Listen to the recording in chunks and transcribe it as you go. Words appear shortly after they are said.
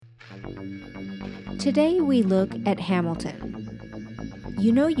Today we look at Hamilton.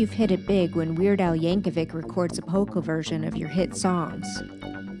 You know you've hit it big when Weird Al Yankovic records a polka version of your hit songs.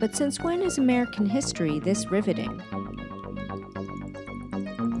 But since when is American history this riveting?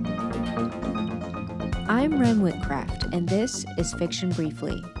 I'm Ren Whitcraft, and this is Fiction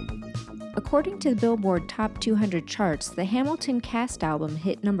Briefly. According to the Billboard Top 200 charts, the Hamilton cast album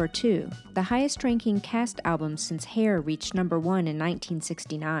hit number 2, the highest-ranking cast album since Hair reached number 1 in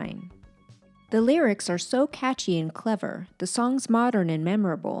 1969. The lyrics are so catchy and clever, the songs modern and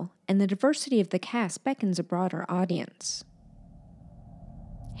memorable, and the diversity of the cast beckons a broader audience.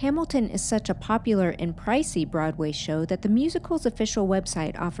 Hamilton is such a popular and pricey Broadway show that the musical's official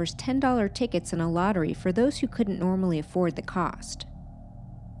website offers $10 tickets in a lottery for those who couldn't normally afford the cost.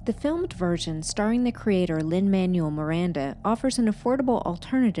 The filmed version, starring the creator Lin-Manuel Miranda, offers an affordable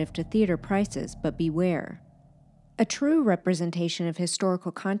alternative to theater prices, but beware. A true representation of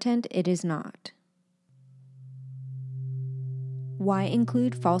historical content it is not. Why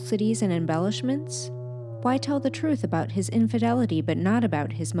include falsities and embellishments? Why tell the truth about his infidelity but not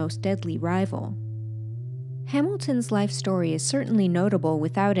about his most deadly rival? Hamilton's life story is certainly notable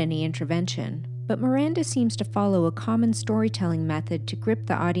without any intervention, but Miranda seems to follow a common storytelling method to grip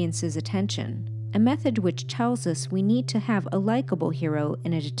the audience's attention, a method which tells us we need to have a likable hero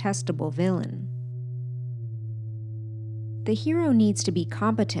and a detestable villain. The hero needs to be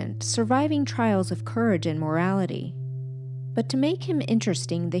competent, surviving trials of courage and morality. But to make him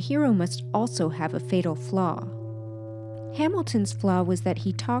interesting, the hero must also have a fatal flaw. Hamilton's flaw was that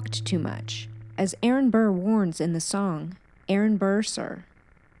he talked too much. As Aaron Burr warns in the song, "Aaron Burr, sir."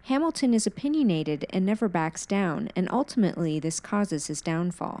 Hamilton is opinionated and never backs down, and ultimately this causes his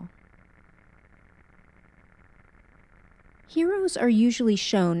downfall. Heroes are usually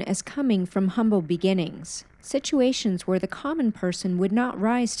shown as coming from humble beginnings, situations where the common person would not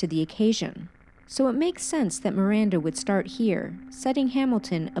rise to the occasion. So it makes sense that Miranda would start here, setting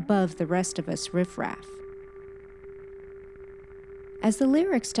Hamilton above the rest of us riffraff. As the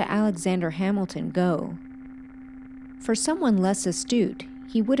lyrics to Alexander Hamilton go, "For someone less astute,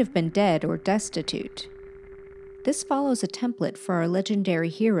 he would have been dead or destitute." This follows a template for our legendary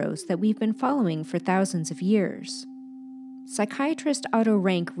heroes that we've been following for thousands of years. Psychiatrist Otto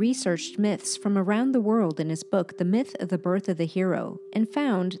Rank researched myths from around the world in his book The Myth of the Birth of the Hero and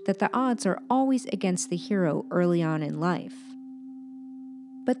found that the odds are always against the hero early on in life.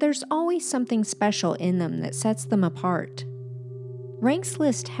 But there's always something special in them that sets them apart. Rank's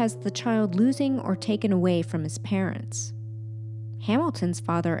list has the child losing or taken away from his parents. Hamilton's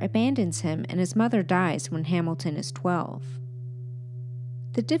father abandons him and his mother dies when Hamilton is 12.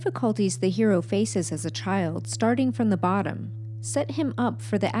 The difficulties the hero faces as a child, starting from the bottom, set him up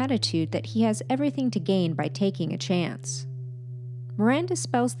for the attitude that he has everything to gain by taking a chance. Miranda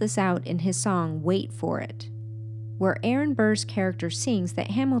spells this out in his song "Wait for It," where Aaron Burr's character sings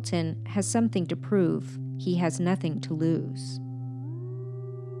that Hamilton has something to prove, he has nothing to lose.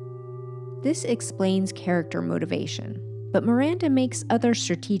 This explains character motivation, but Miranda makes other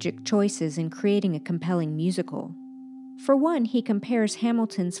strategic choices in creating a compelling musical. For one, he compares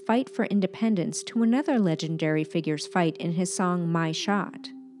Hamilton's fight for independence to another legendary figure's fight in his song "My Shot."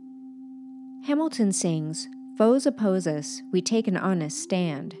 Hamilton sings, "Foes oppose us, we take an honest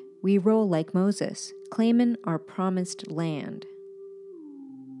stand. We roll like Moses, claimin' our promised land."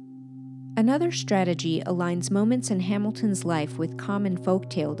 Another strategy aligns moments in Hamilton's life with common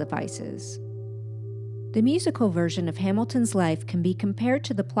folktale devices. The musical version of Hamilton's life can be compared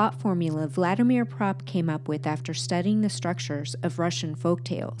to the plot formula Vladimir Propp came up with after studying the structures of Russian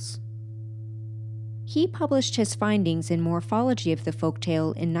folktales. He published his findings in Morphology of the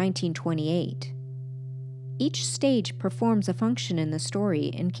Folktale in 1928. Each stage performs a function in the story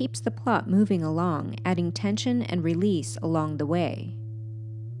and keeps the plot moving along, adding tension and release along the way.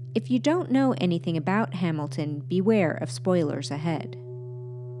 If you don't know anything about Hamilton, beware of spoilers ahead.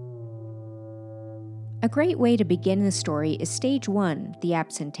 A great way to begin the story is Stage 1, the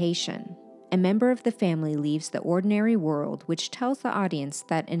absentation. A member of the family leaves the ordinary world, which tells the audience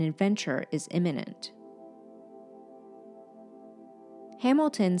that an adventure is imminent.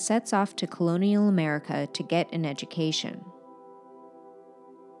 Hamilton sets off to colonial America to get an education.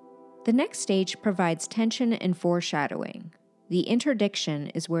 The next stage provides tension and foreshadowing. The interdiction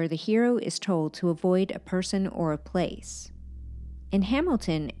is where the hero is told to avoid a person or a place. In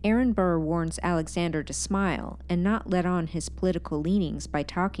Hamilton, Aaron Burr warns Alexander to smile and not let on his political leanings by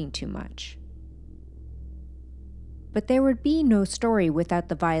talking too much. But there would be no story without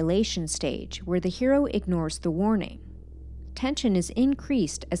the violation stage, where the hero ignores the warning. Tension is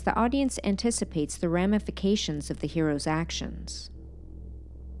increased as the audience anticipates the ramifications of the hero's actions.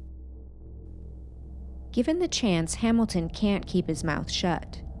 Given the chance, Hamilton can't keep his mouth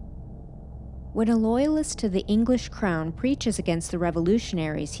shut. When a loyalist to the English crown preaches against the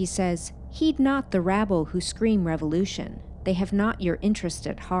revolutionaries, he says, "Heed not the rabble who scream revolution. They have not your interest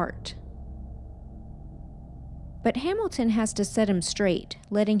at heart." But Hamilton has to set him straight,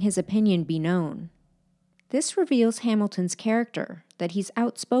 letting his opinion be known. This reveals Hamilton's character, that he's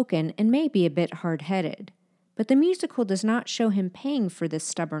outspoken and may be a bit hard-headed, but the musical does not show him paying for this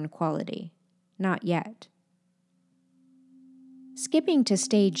stubborn quality. Not yet. Skipping to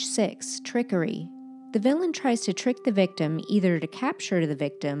stage 6, trickery, the villain tries to trick the victim either to capture the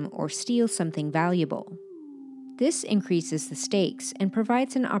victim or steal something valuable. This increases the stakes and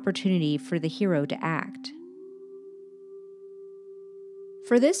provides an opportunity for the hero to act.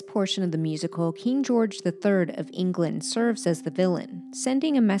 For this portion of the musical, King George III of England serves as the villain,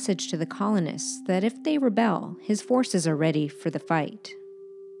 sending a message to the colonists that if they rebel, his forces are ready for the fight.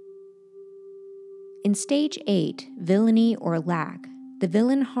 In stage 8, villainy or lack, the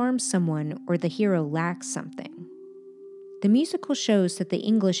villain harms someone or the hero lacks something. The musical shows that the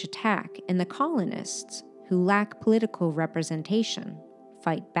English attack and the colonists, who lack political representation,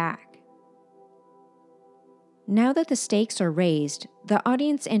 fight back. Now that the stakes are raised, the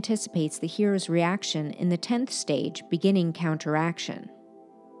audience anticipates the hero's reaction in the 10th stage, beginning counteraction.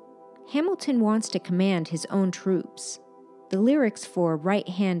 Hamilton wants to command his own troops. The lyrics for Right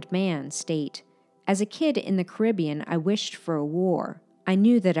Hand Man state, "As a kid in the Caribbean, I wished for a war. I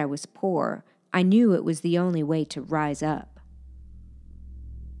knew that I was poor. I knew it was the only way to rise up."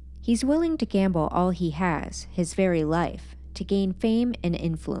 He's willing to gamble all he has, his very life, to gain fame and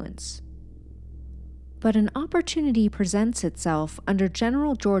influence. But an opportunity presents itself under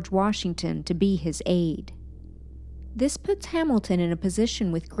General George Washington to be his aide. This puts Hamilton in a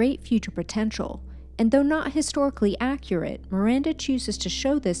position with great future potential, and though not historically accurate, Miranda chooses to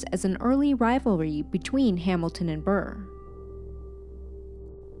show this as an early rivalry between Hamilton and Burr.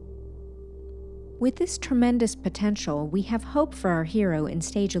 With this tremendous potential, we have hope for our hero in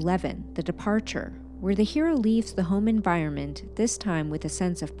stage 11, the departure, where the hero leaves the home environment, this time with a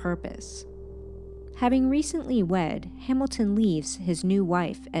sense of purpose. Having recently wed, Hamilton leaves his new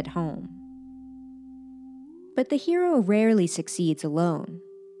wife at home. But the hero rarely succeeds alone.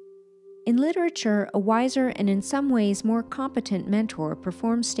 In literature, a wiser and in some ways more competent mentor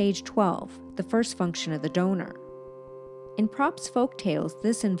performs stage 12, the first function of the donor. In Propp's folktales,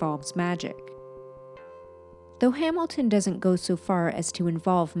 this involves magic. Though Hamilton doesn't go so far as to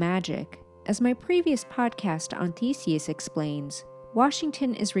involve magic, as my previous podcast on Theseus explains,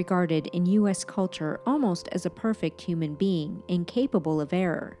 Washington is regarded in U.S. culture almost as a perfect human being, incapable of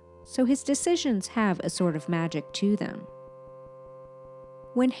error, so his decisions have a sort of magic to them.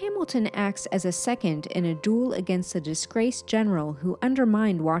 When Hamilton acts as a second in a duel against a disgraced general who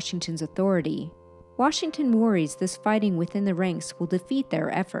undermined Washington's authority, Washington worries this fighting within the ranks will defeat their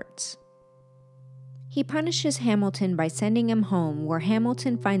efforts. He punishes Hamilton by sending him home, where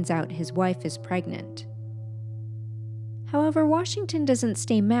Hamilton finds out his wife is pregnant. However, Washington doesn't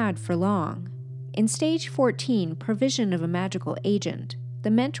stay mad for long. In stage 14, provision of a magical agent,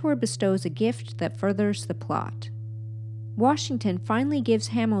 the mentor bestows a gift that furthers the plot. Washington finally gives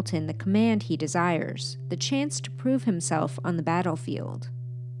Hamilton the command he desires, the chance to prove himself on the battlefield.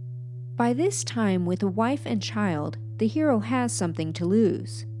 By this time, with a wife and child, the hero has something to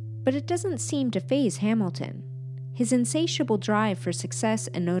lose, but it doesn't seem to faze Hamilton. His insatiable drive for success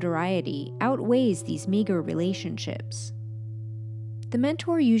and notoriety outweighs these meager relationships. The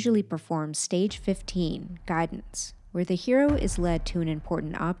mentor usually performs stage 15, guidance, where the hero is led to an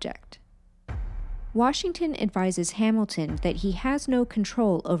important object. Washington advises Hamilton that he has no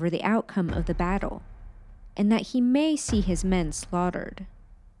control over the outcome of the battle, and that he may see his men slaughtered.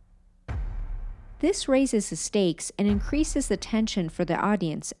 This raises the stakes and increases the tension for the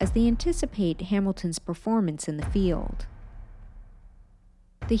audience as they anticipate Hamilton's performance in the field.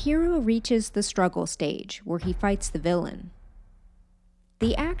 The hero reaches the struggle stage, where he fights the villain.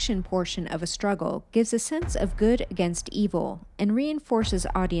 The action portion of a struggle gives a sense of good against evil and reinforces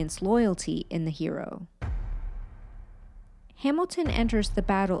audience loyalty in the hero. Hamilton enters the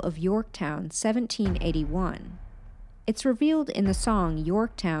Battle of Yorktown, 1781. It's revealed in the song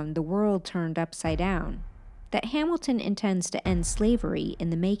Yorktown, the World Turned Upside Down, that Hamilton intends to end slavery in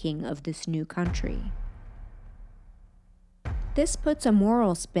the making of this new country. This puts a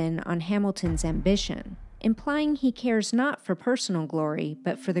moral spin on Hamilton's ambition, implying he cares not for personal glory,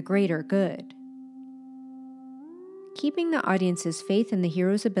 but for the greater good. Keeping the audience's faith in the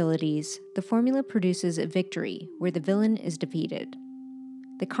hero's abilities, the formula produces a victory where the villain is defeated.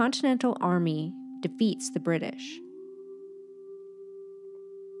 The Continental Army defeats the British.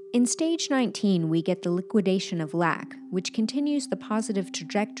 In stage 19, we get the liquidation of lack, which continues the positive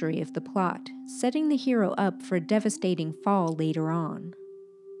trajectory of the plot, setting the hero up for a devastating fall later on.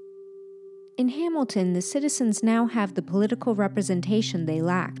 In Hamilton, the citizens now have the political representation they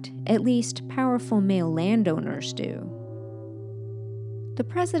lacked, at least powerful male landowners do. The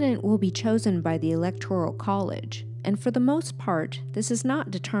president will be chosen by the Electoral College, and for the most part, this is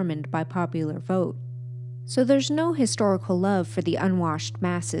not determined by popular vote. So there's no historical love for the unwashed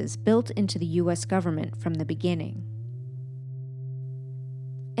masses built into the US government from the beginning.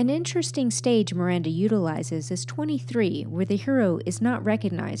 An interesting stage Miranda utilizes is 23, where the hero is not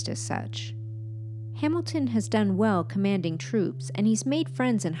recognized as such. Hamilton has done well commanding troops, and he's made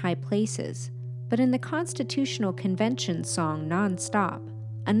friends in high places, but in the Constitutional Convention song Non-Stop,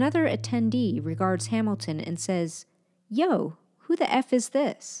 another attendee regards Hamilton and says, "Yo, who the F is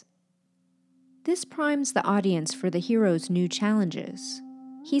this?" This primes the audience for the hero's new challenges.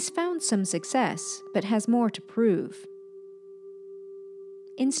 He's found some success, but has more to prove.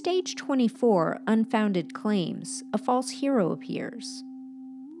 In stage 24, Unfounded Claims, a false hero appears.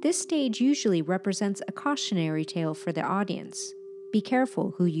 This stage usually represents a cautionary tale for the audience. Be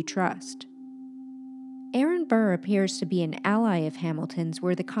careful who you trust. Aaron Burr appears to be an ally of Hamilton's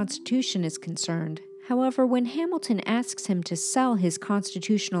where the Constitution is concerned. However, when Hamilton asks him to sell his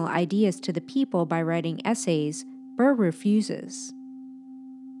constitutional ideas to the people by writing essays, Burr refuses.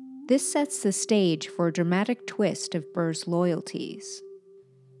 This sets the stage for a dramatic twist of Burr's loyalties.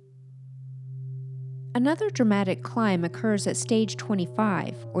 Another dramatic climb occurs at stage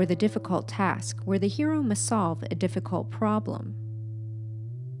 25, or the difficult task, where the hero must solve a difficult problem.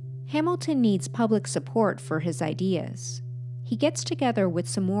 Hamilton needs public support for his ideas. He gets together with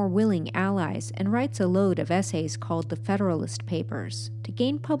some more willing allies and writes a load of essays called the Federalist Papers to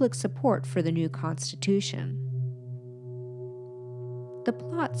gain public support for the new Constitution. The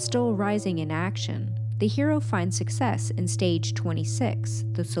plot still rising in action, the hero finds success in stage 26,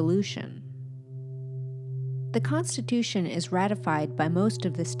 the solution. The Constitution is ratified by most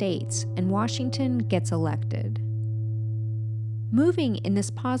of the states, and Washington gets elected. Moving in this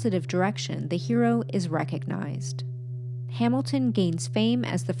positive direction, the hero is recognized. Hamilton gains fame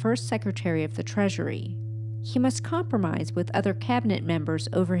as the first Secretary of the Treasury. He must compromise with other cabinet members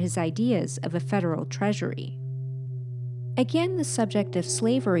over his ideas of a federal treasury. Again, the subject of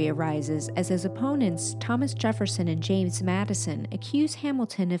slavery arises as his opponents, Thomas Jefferson and James Madison, accuse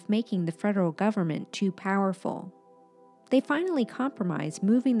Hamilton of making the federal government too powerful. They finally compromise,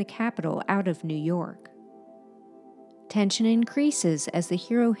 moving the capital out of New York. Tension increases as the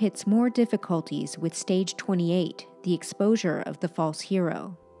hero hits more difficulties with stage 28, the exposure of the false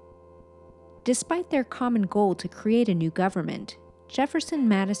hero. Despite their common goal to create a new government, Jefferson,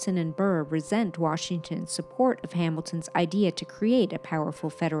 Madison, and Burr resent Washington's support of Hamilton's idea to create a powerful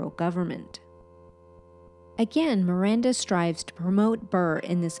federal government. Again, Miranda strives to promote Burr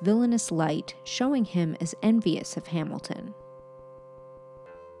in this villainous light, showing him as envious of Hamilton.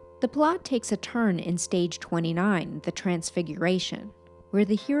 The plot takes a turn in stage 29, the Transfiguration, where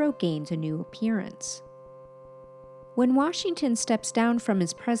the hero gains a new appearance. When Washington steps down from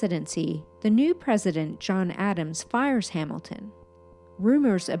his presidency, the new president, John Adams, fires Hamilton.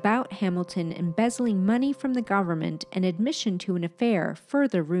 Rumors about Hamilton embezzling money from the government and admission to an affair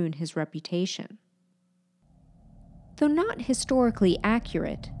further ruin his reputation. Though not historically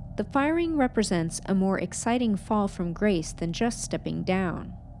accurate, the firing represents a more exciting fall from grace than just stepping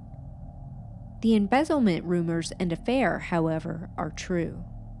down. The embezzlement rumors and affair, however, are true.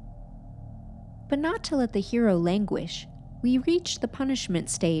 But not to let the hero languish, we reach the punishment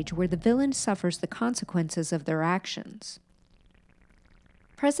stage where the villain suffers the consequences of their actions.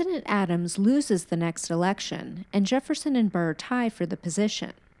 President Adams loses the next election, and Jefferson and Burr tie for the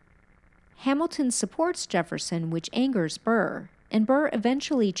position. Hamilton supports Jefferson, which angers Burr, and Burr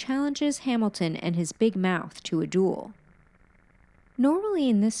eventually challenges Hamilton and his big mouth to a duel. Normally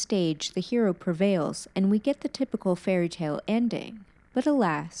in this stage, the hero prevails, and we get the typical fairy tale ending, but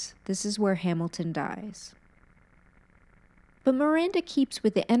alas, this is where Hamilton dies. But Miranda keeps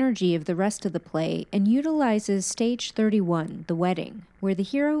with the energy of the rest of the play and utilizes stage 31, the wedding, where the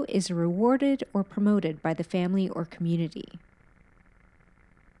hero is rewarded or promoted by the family or community.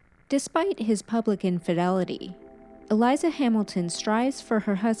 Despite his public infidelity, Eliza Hamilton strives for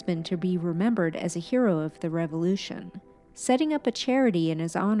her husband to be remembered as a hero of the Revolution, setting up a charity in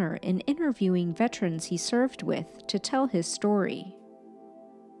his honor and interviewing veterans he served with to tell his story.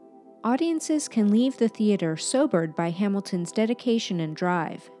 Audiences can leave the theater sobered by Hamilton's dedication and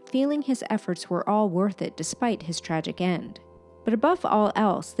drive, feeling his efforts were all worth it despite his tragic end. But above all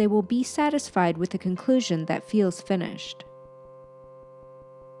else, they will be satisfied with a conclusion that feels finished.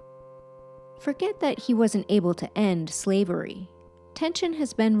 Forget that he wasn't able to end slavery. Tension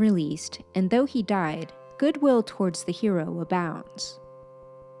has been released, and though he died, goodwill towards the hero abounds.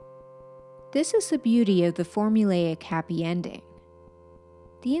 This is the beauty of the formulaic happy ending.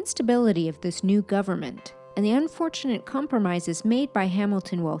 The instability of this new government and the unfortunate compromises made by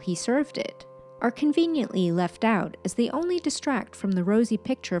Hamilton while he served it are conveniently left out as they only distract from the rosy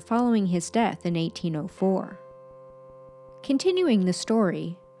picture following his death in 1804. Continuing the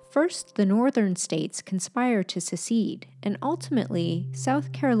story, first the northern states conspire to secede, and ultimately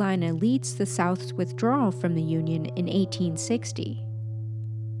South Carolina leads the South's withdrawal from the Union in 1860.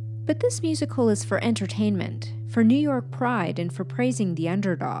 But this musical is for entertainment, for New York pride, and for praising the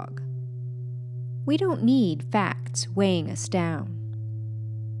underdog. We don't need facts weighing us down.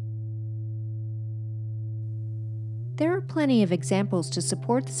 There are plenty of examples to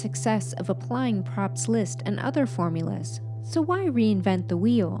support the success of applying Props List and other formulas, so why reinvent the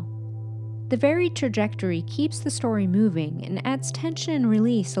wheel? The very trajectory keeps the story moving and adds tension and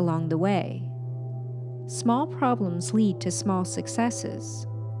release along the way. Small problems lead to small successes.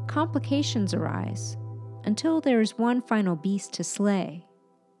 Complications arise, until there is one final beast to slay.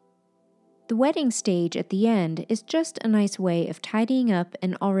 The wedding stage at the end is just a nice way of tidying up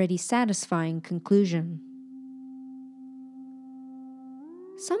an already satisfying conclusion.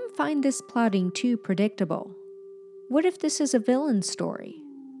 Some find this plotting too predictable. What if this is a villain story?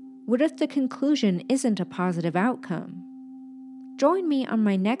 What if the conclusion isn't a positive outcome? Join me on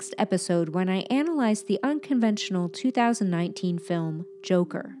my next episode when I analyze the unconventional 2019 film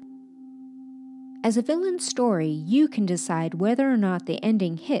Joker. As a villain story, you can decide whether or not the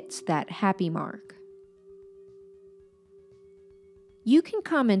ending hits that happy mark. You can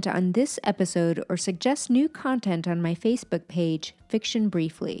comment on this episode or suggest new content on my Facebook page, Fiction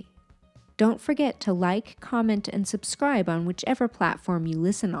Briefly. Don't forget to like, comment, and subscribe on whichever platform you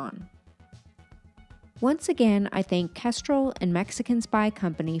listen on. Once again, I thank Kestrel and Mexican Spy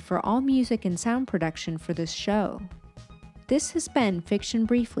Company for all music and sound production for this show. This has been Fiction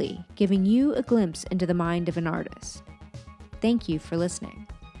Briefly, giving you a glimpse into the mind of an artist. Thank you for listening.